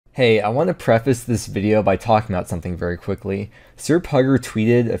Hey, I want to preface this video by talking about something very quickly. Sir Pugger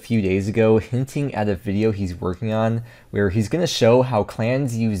tweeted a few days ago hinting at a video he's working on where he's going to show how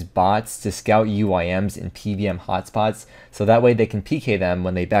clans use bots to scout UIMs in PVM hotspots so that way they can PK them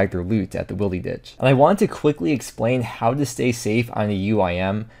when they bag their loot at the Willy Ditch. And I want to quickly explain how to stay safe on a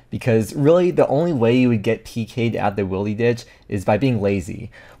UIM because really the only way you would get PK'd at the Willy Ditch is by being lazy,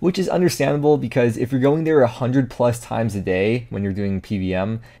 which is understandable because if you're going there 100+ times a day when you're doing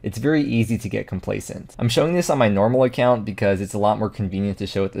PVM, it's very easy to get complacent. I'm showing this on my normal account because it's a lot more convenient to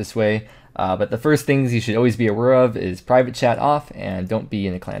show it this way. But the first things you should always be aware of is private chat off and don't be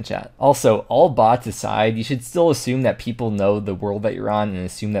in a clan chat. Also, all bots aside, you should still assume that people know the world that you're on and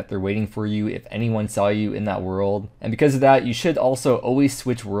assume that they're waiting for you if anyone saw you in that world. And because of that, you should also always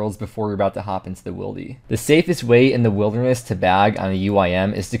switch worlds before you're about to hop into the wildy. The safest way in the wilderness to bag on a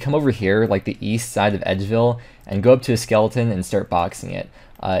UIM is to come over here, like the east side of Edgeville, and go up to a skeleton and start boxing it.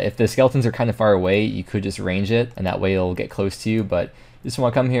 If the skeletons are kind of far away, you could just range it, and that way it'll get close to you, but you just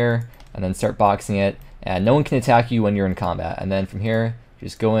want to come here, and then start boxing it, and no one can attack you when you're in combat. And then from here,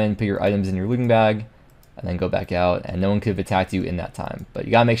 just go in, put your items in your looting bag, and then go back out, and no one could have attacked you in that time. But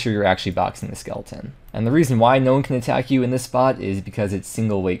you gotta make sure you're actually boxing the skeleton. And the reason why no one can attack you in this spot is because it's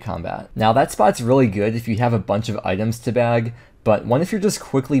single weight combat. Now that spot's really good if you have a bunch of items to bag, but what if you're just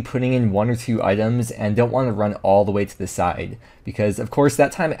quickly putting in 1 or 2 items and don't want to run all the way to the side? Because of course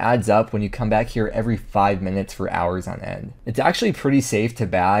that time adds up when you come back here every 5 minutes for hours on end. It's actually pretty safe to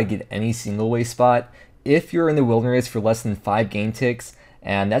bag at any single way spot if you're in the wilderness for less than 5 game ticks,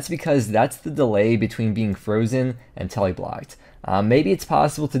 and that's because that's the delay between being frozen and teleblocked. Maybe it's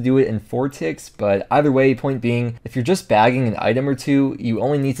possible to do it in 4 ticks, but either way, point being, if you're just bagging an item or 2, you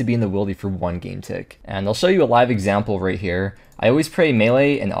only need to be in the wildy for 1 game tick. And I'll show you a live example right here. I always pray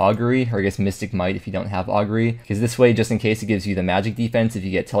melee and augury, or I guess mystic might if you don't have augury, because this way, just in case, it gives you the magic defense if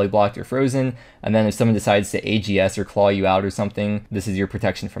you get teleblocked or frozen, and then if someone decides to AGS or claw you out or something, this is your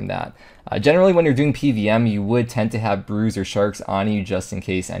protection from that. Generally, when you're doing PVM, you would tend to have brews or sharks on you just in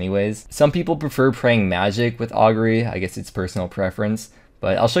case anyways. Some people prefer praying magic with augury, I guess it's personal preference,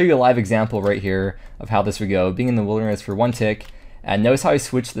 but I'll show you a live example right here of how this would go, being in the wilderness for 1 tick. And notice how I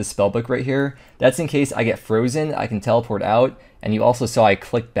switched the spellbook right here. That's in case I get frozen, I can teleport out, and you also saw I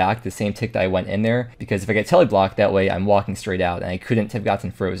clicked back the same tick that I went in there, because if I get teleblocked that way, I'm walking straight out, and I couldn't have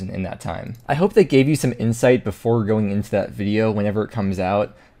gotten frozen in that time. I hope that gave you some insight before going into that video whenever it comes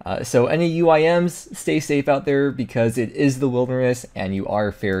out. So any UIMs, stay safe out there because it is the wilderness and you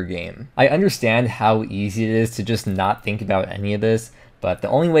are fair game. I understand how easy it is to just not think about any of this, but the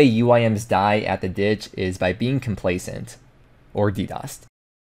only way UIMs die at the ditch is by being complacent. Or DDoSed.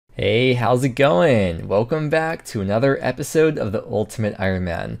 Hey, how's it going? Welcome back to another episode of the Ultimate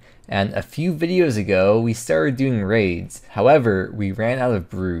Ironman. And a few videos ago, we started doing raids. However, we ran out of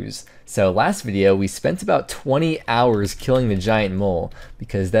brews. So last video, we spent about 20 hours killing the giant mole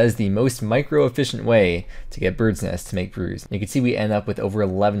because that is the most micro efficient way to get bird's nest to make brews. You can see we end up with over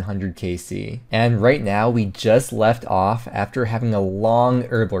 1100 KC. And right now, we just left off after having a long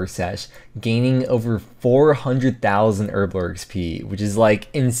herblore sesh, gaining over 400,000 herblore XP, which is like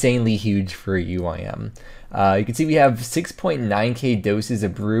insanely huge for a UIM. You can see we have 6.9k doses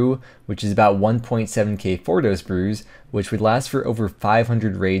of brew, which is about 1.7k 4-dose brews, which would last for over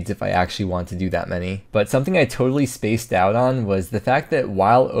 500 raids if I actually want to do that many. But something I totally spaced out on was the fact that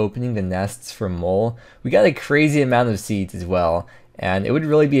while opening the nests from mole, we got a crazy amount of seeds as well. And it would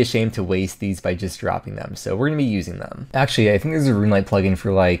really be a shame to waste these by just dropping them, so we're going to be using them. Actually, I think there's a RuneLite plugin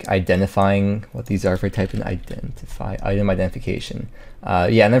for like identifying what these are if I type in identify, item identification.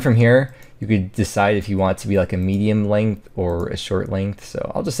 Yeah, and then from here, you could decide if you want it to be like a medium length or a short length,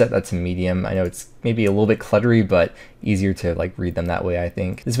 so I'll just set that to medium. I know it's maybe a little bit cluttery, but easier to like read them that way, I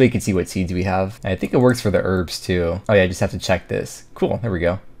think. This way you can see what seeds we have. And I think it works for the herbs too. Oh yeah, I just have to check this. Cool, there we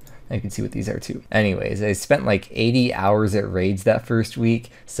go. You can see what these are too. Anyways, I spent like 80 hours at raids that first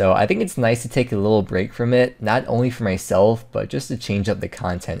week, so I think it's nice to take a little break from it, not only for myself, but just to change up the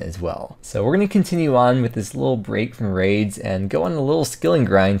content as well. So we're going to continue on with this little break from raids and go on a little skilling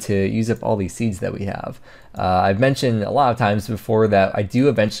grind to use up all these seeds that we have. I've mentioned a lot of times before that I do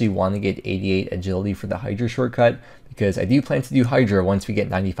eventually want to get 88 agility for the Hydra shortcut, because I do plan to do Hydra once we get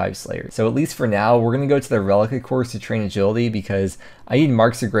 95 Slayers. So at least for now, we're going to go to the Relic course to train agility because I need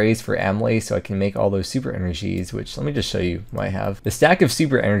Marks of Grace for Amlay so I can make all those super energies, which let me just show you what I have. The stack of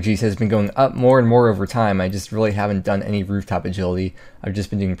super energies has been going up more and more over time. I just really haven't done any rooftop agility I've just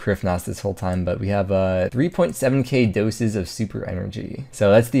been doing Prifnos this whole time, but we have 3.7k doses of super energy. So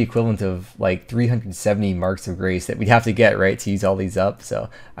that's the equivalent of like 370 marks of grace that we'd have to get, right, to use all these up. So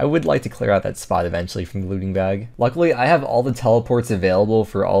I would like to clear out that spot eventually from the looting bag. Luckily, I have all the teleports available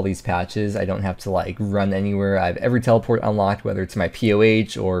for all these patches. I don't have to like run anywhere. I have every teleport unlocked, whether it's my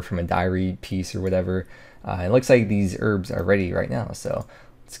POH or from a diary piece or whatever. It looks like these herbs are ready right now, so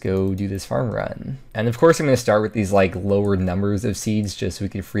let's go do this farm run. And of course I'm going to start with these like lower numbers of seeds just so we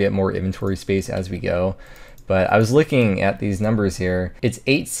can free up more inventory space as we go. But I was looking at these numbers here. It's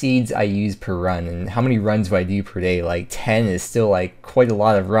 8 seeds I use per run, and how many runs do I do per day? Like 10 is still like quite a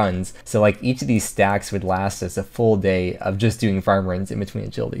lot of runs. So like each of these stacks would last us a full day of just doing farm runs in between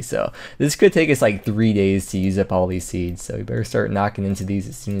agility. So this could take us like 3 days to use up all these seeds. So we better start knocking into these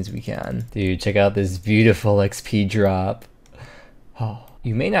as soon as we can. Dude, check out this beautiful XP drop. Oh.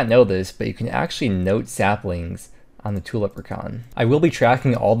 You may not know this, but you can actually note saplings on the Tulip Recon. I will be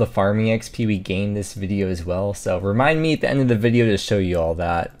tracking all the farming XP we gained this video as well, so remind me at the end of the video to show you all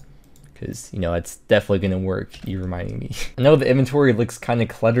that, because, you know, it's definitely going to work, you reminding me. I know the inventory looks kind of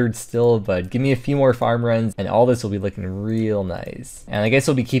cluttered still, but give me a few more farm runs and all this will be looking real nice. And I guess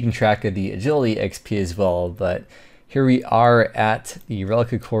we'll be keeping track of the agility XP as well, but here we are at the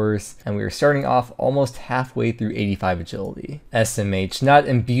Relica course, and we are starting off almost halfway through 85 agility. SMH, not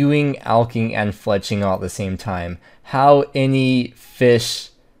imbuing, alking, and fletching all at the same time. How any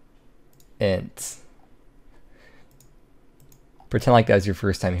fish int. Pretend like that was your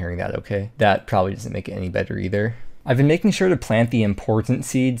first time hearing that, okay? That probably doesn't make it any better either. I've been making sure to plant the important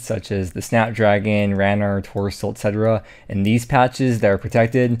seeds such as the Snapdragon, Ranar, Torsil, etc. in these patches that are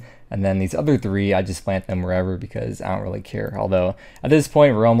protected, and then these other 3 I just plant them wherever because I don't really care. Although at this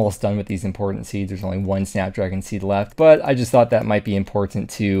point we're almost done with these important seeds. There's only 1 Snapdragon seed left, but I just thought that might be important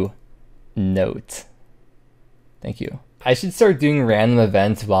to note. Thank you. I should start doing random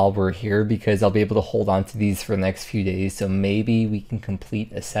events while we're here because I'll be able to hold on to these for the next few days, so maybe we can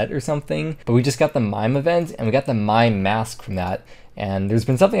complete a set or something. But we just got the mime event and we got the mime mask from that, and there's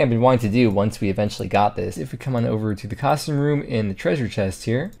been something I've been wanting to do once we eventually got this. If we come on over to the costume room in the treasure chest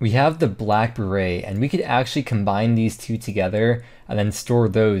here, we have the black beret, and we could actually combine these 2 together and then store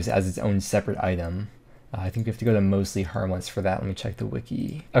those as its own separate item. I think we have to go to mostly harmless for that. Let me check the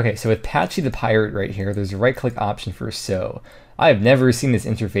wiki. Okay, so with Patchy the Pirate right here, there's a right-click option for sew. I have never seen this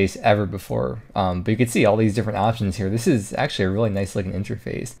interface ever before, but you can see all these different options here. This is actually a really nice looking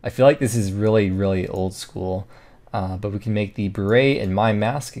interface. I feel like this is really, really old school, but we can make the beret and my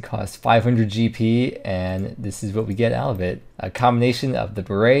mask. It costs 500 GP, and this is what we get out of it. A combination of the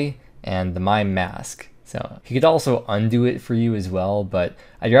beret and the mime mask. So he could also undo it for you as well, but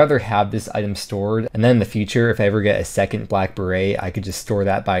I'd rather have this item stored, and then in the future, if I ever get a second black beret, I could just store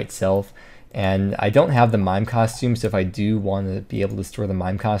that by itself. And I don't have the mime costume, so if I do want to be able to store the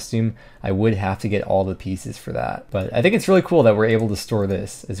mime costume, I would have to get all the pieces for that. But I think it's really cool that we're able to store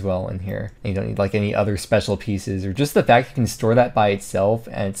this as well in here. And you don't need like any other special pieces, or just the fact you can store that by itself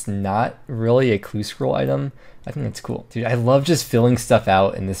and it's not really a clue scroll item. I think that's cool. Dude, I love just filling stuff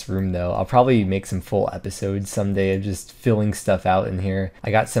out in this room though. I'll probably make some full episodes someday of just filling stuff out in here. I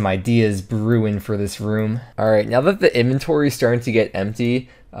got some ideas brewing for this room. All right, now that the inventory is starting to get empty,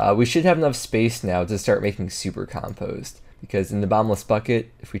 we should have enough space now to start making super compost. Because in the bottomless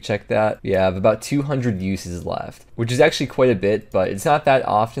bucket, if we check that, we have about 200 uses left, which is actually quite a bit, but it's not that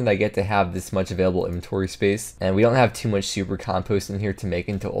often that I get to have this much available inventory space, and we don't have too much super compost in here to make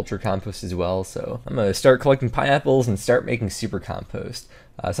into ultra compost as well, so I'm going to start collecting pineapples and start making super compost.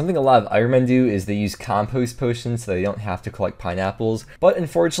 Something a lot of Ironmen do is they use compost potions so they don't have to collect pineapples, but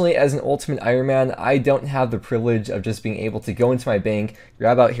unfortunately as an ultimate Ironman, I don't have the privilege of just being able to go into my bank,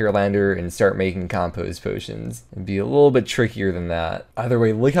 grab out Herolander, and start making compost potions. It'd be a little bit trickier than that. Either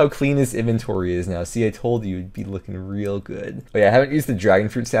way, look how clean this inventory is now. See, I told you it'd be looking real good. But yeah, I haven't used the dragon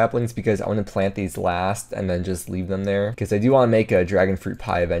fruit saplings because I want to plant these last and then just leave them there, because I do want to make a dragon fruit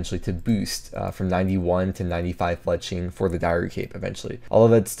pie eventually to boost from 91 to 95 fletching for the diary cape eventually.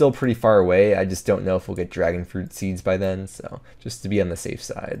 Although that's still pretty far away, I just don't know if we'll get dragon fruit seeds by then, so just to be on the safe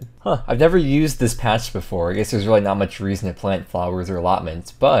side. I've never used this patch before. I guess there's really not much reason to plant flowers or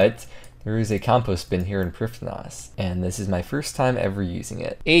allotments, but there is a compost bin here in Prifnos, and this is my first time ever using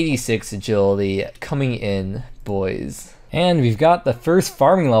it. 86 agility coming in, boys. And we've got the first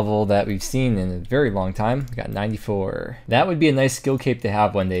farming level that we've seen in a very long time. We got 94. That would be a nice skill cape to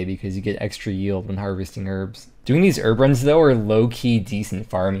have one day because you get extra yield when harvesting herbs. Doing these herb runs though are low-key decent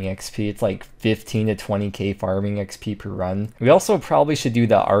farming XP. It's like 15 to 20k farming XP per run. We also probably should do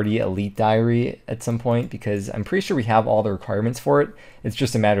the Artie Elite Diary at some point because I'm pretty sure we have all the requirements for it. It's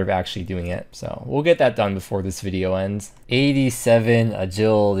just a matter of actually doing it. So we'll get that done before this video ends. 87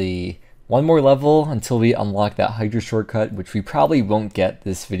 agility. One more level until we unlock that Hydra shortcut, which we probably won't get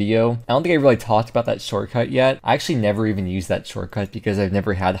this video. I don't think I really talked about that shortcut yet. I actually never even used that shortcut because I've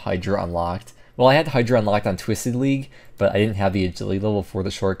never had Hydra unlocked. Well, I had Hydra unlocked on Twisted League, but I didn't have the agility level for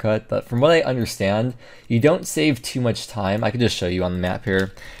the shortcut. But from what I understand, you don't save too much time. I can just show you on the map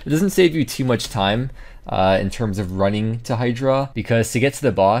here. It doesn't save you too much time in terms of running to Hydra, because to get to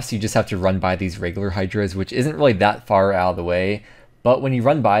the boss, you just have to run by these regular Hydras, which isn't really that far out of the way. But when you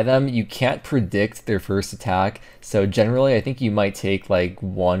run by them, you can't predict their first attack. So generally, I think you might take like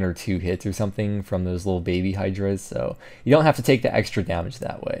 1 or 2 hits or something from those little baby Hydras. So you don't have to take the extra damage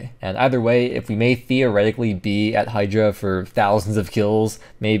that way. And either way, if we may theoretically be at Hydra for thousands of kills,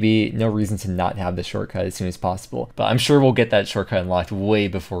 maybe no reason to not have the shortcut as soon as possible. But I'm sure we'll get that shortcut unlocked way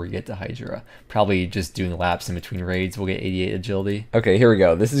before we get to Hydra. Probably just doing laps in between raids, we'll get 88 agility. Okay, here we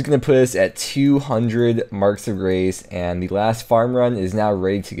go. This is going to put us at 200 marks of grace, and the last farm run is now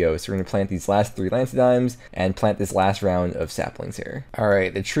ready to go. So we're going to plant these last 3 Lancidimes and plant this last round of saplings here.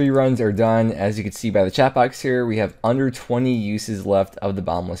 Alright, the tree runs are done. As you can see by the chat box here, we have under 20 uses left of the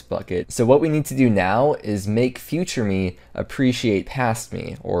bottomless bucket. So what we need to do now is make future me appreciate past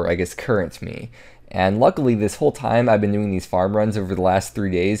me, or I guess current me. And luckily this whole time I've been doing these farm runs over the last 3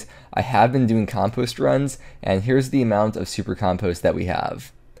 days, I have been doing compost runs, and here's the amount of super compost that we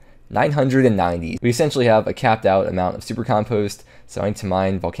have. 990. We essentially have a capped out amount of super compost, so I need to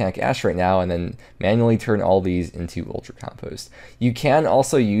mine volcanic ash right now and then manually turn all these into ultra compost. You can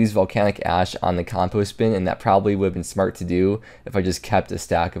also use volcanic ash on the compost bin, and that probably would have been smart to do if I just kept a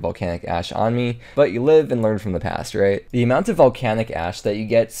stack of volcanic ash on me, but you live and learn from the past, right? The amount of volcanic ash that you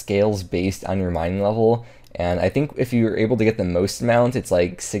get scales based on your mining level, and I think if you're able to get the most amount, it's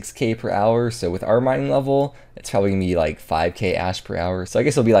like 6k per hour. So with our mining level, it's probably gonna be like 5k ash per hour. So I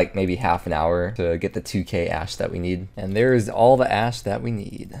guess it'll be like maybe half an hour to get the 2k ash that we need. And there's all the ash that we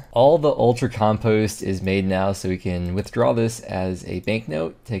need. All the ultra compost is made now, so we can withdraw this as a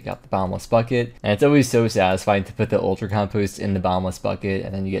banknote, take out the bottomless bucket. And it's always so satisfying to put the ultra compost in the bottomless bucket,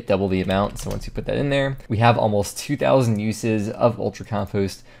 and then you get double the amount. So once you put that in there, we have almost 2,000 uses of ultra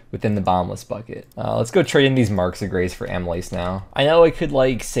compost within the bottomless bucket. Let's go trade in these marks of grace for amylase now. I know I could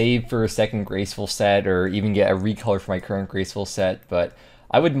like save for a second graceful set or even get a recolor for my current graceful set, but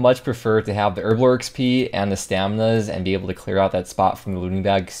I would much prefer to have the herblore XP and the staminas and be able to clear out that spot from the looting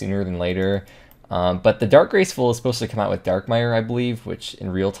bag sooner than later. But the Dark Graceful is supposed to come out with Darkmire, I believe, which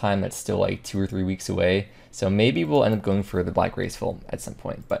in real time that's still like 2 or 3 weeks away. So maybe we'll end up going for the Black Graceful at some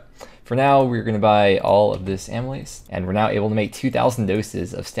point. But for now, we're going to buy all of this amylase, and we're now able to make 2,000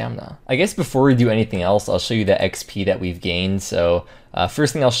 doses of stamina. I guess before we do anything else, I'll show you the XP that we've gained. So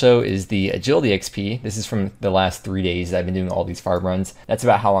first thing I'll show is the agility XP. This is from the last 3 days that I've been doing all these farm runs. That's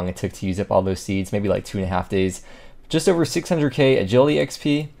about how long it took to use up all those seeds, maybe like 2.5 days. Just over 600k agility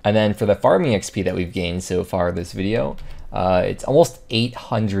XP. And then for the farming XP that we've gained so far this video, it's almost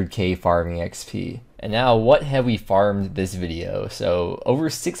 800k farming XP. And now what have we farmed this video? So over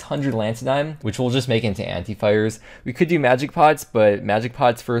 600 Lancedime, which we'll just make into anti-fires. We could do magic pots, but magic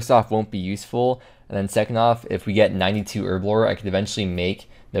pots first off won't be useful. And then second off, if we get 92 herblore, I could eventually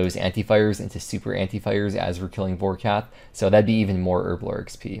make those anti-fires into super anti-fires as we're killing Vorkath. So that'd be even more herblore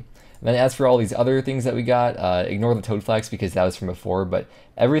XP. And then as for all these other things that we got, ignore the toad flax because that was from before, but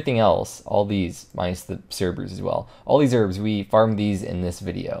everything else, all these, minus the Cerbers as well, all these herbs, we farmed these in this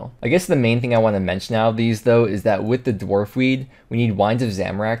video. I guess the main thing I want to mention out of these though is that with the dwarf weed, we need wines of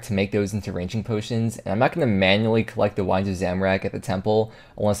Zamorak to make those into ranging potions, and I'm not going to manually collect the wines of Zamorak at the temple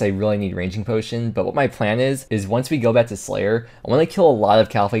unless I really need ranging potion, but what my plan is once we go back to Slayer, I want to kill a lot of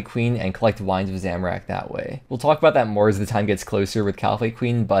Caliphate Queen and collect wines of Zamorak that way. We'll talk about that more as the time gets closer with Caliphate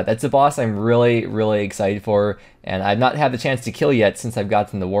Queen, but that's a boss I'm really excited for, and I've not had the chance to kill yet since I've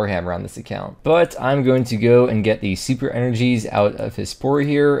gotten the Warhammer on this account. But I'm going to go and get the super energies out of his spore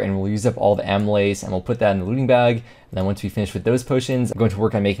here, and we'll use up all the amylase, and we'll put that in the looting bag. And then once we finish with those potions, I'm going to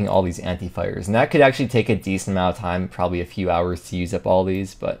work on making all these anti-fires. And that could actually take a decent amount of time, probably a few hours to use up all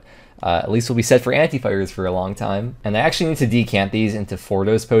these, but at least we'll be set for anti-fires for a long time. And I actually need to decant these into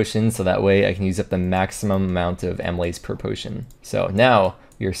 4-dose potions, so that way I can use up the maximum amount of amylase per potion. So now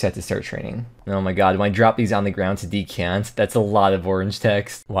we are set to start training. Oh my god, when I drop these on the ground to decant, that's a lot of orange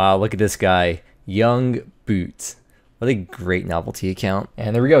text. Wow, look at this guy. Young Boot. What a great novelty account.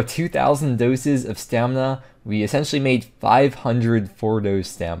 And there we go, 2,000 doses of stamina. We essentially made 500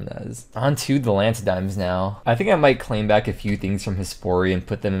 4-dose staminas. On to the Lantodimes now. I think I might claim back a few things from Hespori and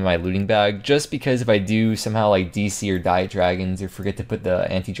put them in my looting bag, just because if I do somehow like DC or Diet Dragons or forget to put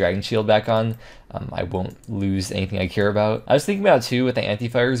the anti-dragon shield back on, I won't lose anything I care about. I was thinking about too with the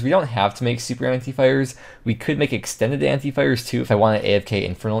anti-fires, we don't have to make super anti-fires. We could make extended anti-fires too if I wanted AFK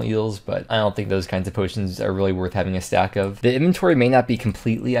infernal eels, but I don't think those kinds of potions are really worth having a stack of. The inventory may not be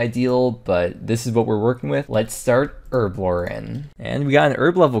completely ideal, but this is what we're working with. Let's start herb lore in. And we got an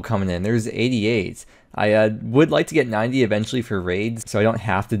herb level coming in. There's 88. I would like to get 90 eventually for raids, so I don't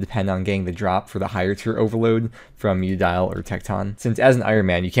have to depend on getting the drop for the higher tier overload from Udile or Tecton, since as an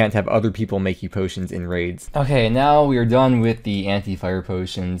Ironman, you can't have other people make you potions in raids. Okay, now we are done with the anti-fire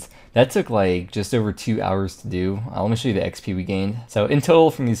potions. That took like just over 2 hours to do. Let me show you the XP we gained. So in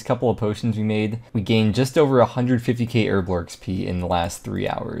total, from these couple of potions we made, we gained just over 150k herb lore XP in the last 3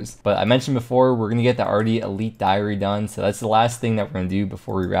 hours. But I mentioned before, we're gonna get the Ardy Elite Diary done, so that's the last thing that we're gonna do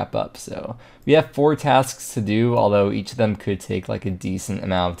before we wrap up. So we have 4 tasks to do, although each of them could take like a decent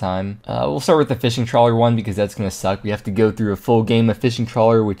amount of time. We'll start with the fishing trawler one because that's gonna suck. We have to go through a full game of fishing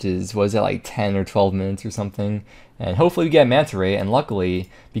trawler, which is, was it like 10 or 12 minutes or something? And hopefully we get a manta ray, and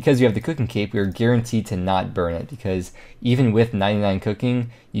luckily, because we have the cooking cape, we are guaranteed to not burn it, because even with 99 cooking,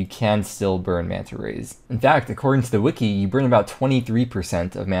 you can still burn manta rays. In fact, according to the wiki, you burn about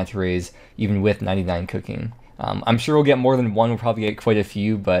 23% of manta rays even with 99 cooking. I'm sure we'll get more than one, we'll probably get quite a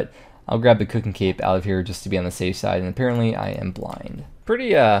few, but I'll grab the cooking cape out of here just to be on the safe side, and apparently I am blind.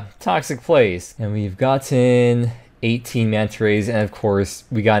 Pretty toxic place. And we've gotten 18 manta rays, and of course,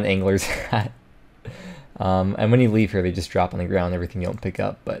 we got an angler's hat. And when you leave here, they just drop on the ground, everything you don't pick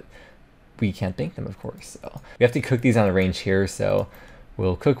up, but we can't bank them, of course. So we have to cook these on a range here, so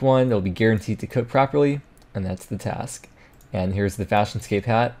we'll cook one, they'll be guaranteed to cook properly, and that's the task. And here's the Fashionscape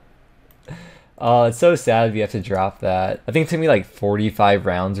hat. It's so sad we have to drop that. I think it took me like 45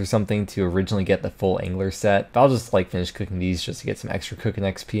 rounds or something to originally get the full angler set, but I'll just like finish cooking these just to get some extra cooking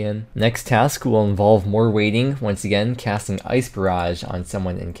XP in. Next task will involve more waiting, once again casting Ice Barrage on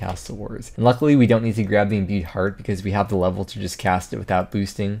someone in Castle Wars. And luckily we don't need to grab the imbued heart because we have the level to just cast it without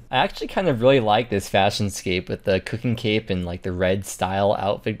boosting. I actually kind of really like this Fashionscape with the cooking cape and like the red style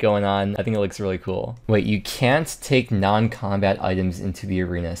outfit going on. I think it looks really cool. Wait, you can't take non-combat items into the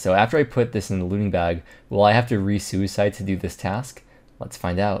arena, so after I put this in the looting bag, will I have to re-suicide to do this task? Let's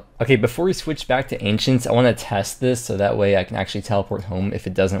find out. Okay, before we switch back to Ancients, I want to test this so that way I can actually teleport home if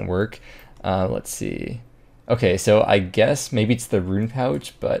it doesn't work. Let's see. Okay, so I guess maybe it's the rune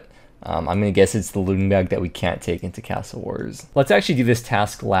pouch, but I'm gonna guess it's the looting bag that we can't take into Castle Wars. Let's actually do this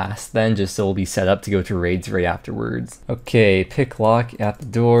task last then, just so we'll be set up to go to raids right afterwards. Okay, pick lock at the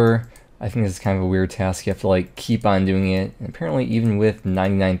door. I think this is kind of a weird task. You have to like keep on doing it, and apparently even with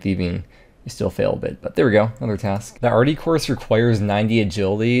 99 thieving, you still fail a bit, but there we go, another task. The Arty course requires 90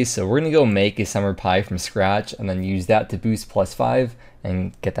 agility, so we're gonna go make a summer pie from scratch and then use that to boost +5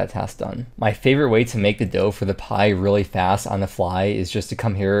 and get that task done. My favorite way to make the dough for the pie really fast on the fly is just to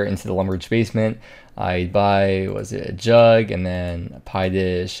come here into the lumberage basement. I buy, was it a jug, and then a pie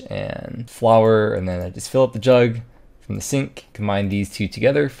dish and flour, and then I just fill up the jug from the sink, combine these two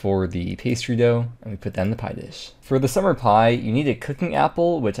together for the pastry dough, and we put that in the pie dish. For the summer pie, you need a cooking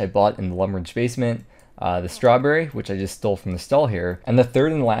apple, which I bought in the lumberage basement, the strawberry, which I just stole from the stall here, and the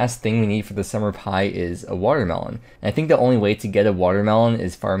third and last thing we need for the summer pie is a watermelon. And I think the only way to get a watermelon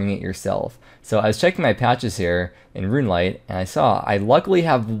is farming it yourself. So I was checking my patches here in Runelight, and I saw I luckily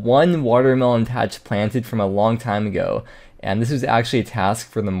have one watermelon patch planted from a long time ago. And this was actually a task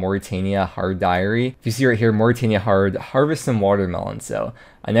for the Mauritania Hard Diary. If you see right here, Mauritania Hard, harvest some watermelon. So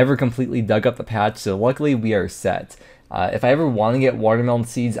I never completely dug up the patch, so luckily we are set. If I ever want to get watermelon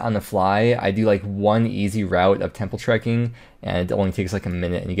seeds on the fly, I do like one easy route of temple trekking, and it only takes like a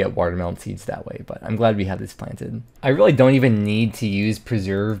minute and you get watermelon seeds that way, but I'm glad we had this planted. I really don't even need to use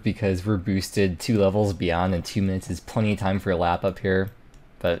preserve because we're boosted 2 levels beyond, and 2 minutes is plenty of time for a lap up here.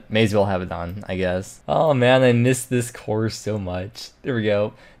 But may as well have it done, I guess. Oh man, I missed this course so much. There we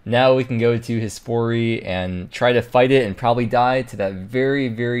go. Now we can go to Hespori and try to fight it and probably die to that very,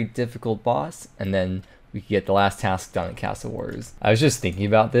 very difficult boss. And then we can get the last task done at Castle Wars. I was just thinking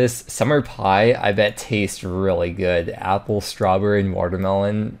about this. Summer pie, I bet tastes really good. Apple, strawberry, and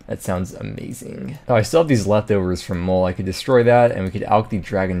watermelon. That sounds amazing. Oh, I still have these leftovers from Mole. I could destroy that, and we could alch the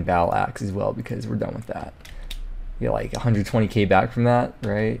Dragon Battle Axe as well because we're done with that. Get like 120k back from that,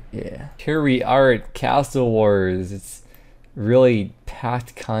 right? Yeah. Here we are at Castle Wars. It's really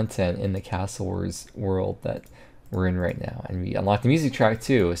packed content in the Castle Wars world that we're in right now. And we unlocked the music track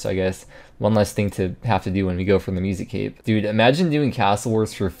too, so I guess one less thing to have to do when we go for the music cape. Dude, imagine doing Castle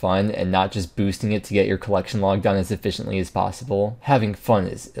Wars for fun and not just boosting it to get your collection log done as efficiently as possible. Having fun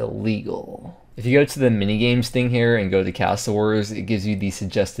is illegal. If you go to the minigames thing here and go to Castle Wars, it gives you the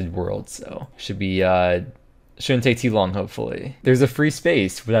suggested world, so should be, shouldn't take too long, hopefully. There's a free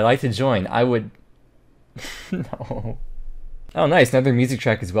space. Would I like to join? I would... No. Oh, nice. Another music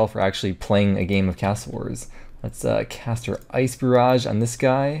track as well for actually playing a game of Castle Wars. Let's cast our Ice Barrage on this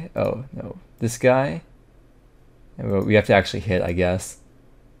guy. Oh, no. This guy. We have to actually hit, I guess.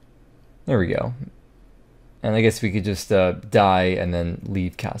 There we go. And I guess we could just die and then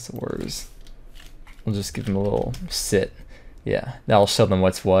leave Castle Wars. We'll just give them a little sit. Yeah, that'll show them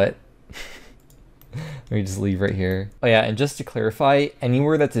what's what. Let me just leave right here. Oh yeah, and just to clarify,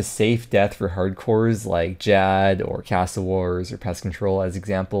 anywhere that's a safe death for hardcores like Jad or Castle Wars or Pest Control as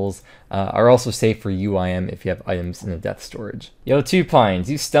examples are also safe for UIM if you have items in the death storage. Yo, Two Pines,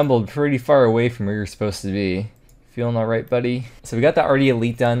 you stumbled pretty far away from where you're supposed to be. Feeling alright, buddy? So we got the Ardy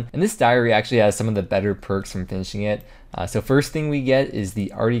Elite done, and this diary actually has some of the better perks from finishing it. So first thing we get is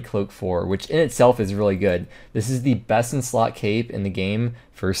the Ardougne Cloak 4, which in itself is really good. This is the best in slot cape in the game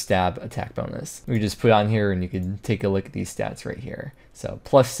for stab attack bonus. We just put on here and you can take a look at these stats right here. So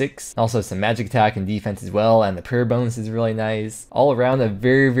 +6, also some magic attack and defense as well, and the prayer bonus is really nice. All around a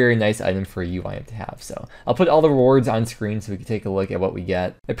very, very nice item for a UIM to have. So I'll put all the rewards on screen so we can take a look at what we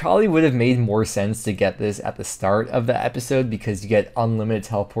get. It probably would have made more sense to get this at the start of the episode because you get unlimited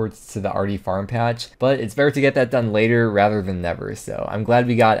teleports to the Ardougne farm patch, but it's better to get that done later rather than never. So I'm glad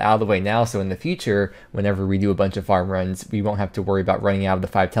we got out of the way now, so in the future, whenever we do a bunch of farm runs, we won't have to worry about running out of the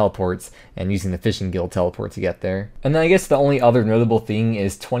 5 teleports and using the fishing guild teleport to get there. And then I guess the only other notable thing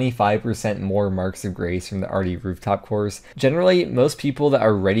is 25% more marks of grace from the Ardougne rooftop cores. Generally, most people that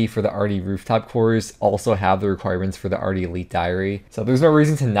are ready for the Ardougne rooftop cores also have the requirements for the Ardougne Elite diary, so there's no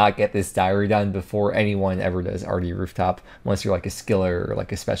reason to not get this diary done before anyone ever does Ardougne rooftop, unless you're like a skiller or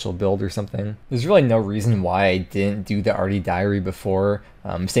like a special build or something. There's really no reason why I didn't do the Ardougne diary before.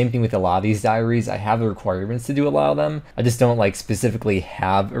 Same thing with a lot of these diaries. I have the requirements to do a lot of them. I just don't like specifically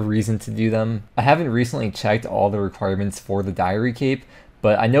have a reason to do them. I haven't recently checked all the requirements for the diary cape,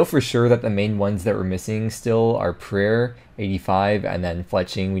 but I know for sure that the main ones that we're missing still are prayer, 85, and then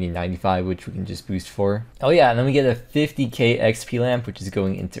fletching, we need 95, which we can just boost for. Oh yeah, and then we get a 50k XP lamp, which is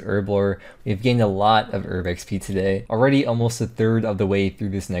going into herb lore. We've gained a lot of herb XP today, already almost a third of the way through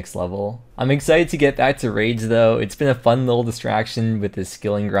this next level. I'm excited to get back to raids though. It's been a fun little distraction with this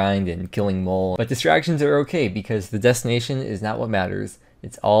skilling grind and killing mole, but distractions are okay because the destination is not what matters.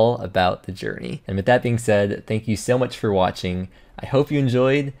 It's all about the journey. And with that being said, thank you so much for watching. I hope you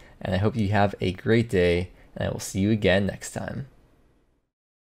enjoyed, and I hope you have a great day, and I will see you again next time.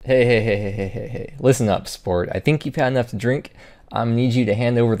 Hey. Listen up, sport. I think you've had enough to drink. I'm gonna need you to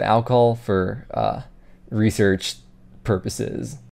hand over the alcohol for research purposes.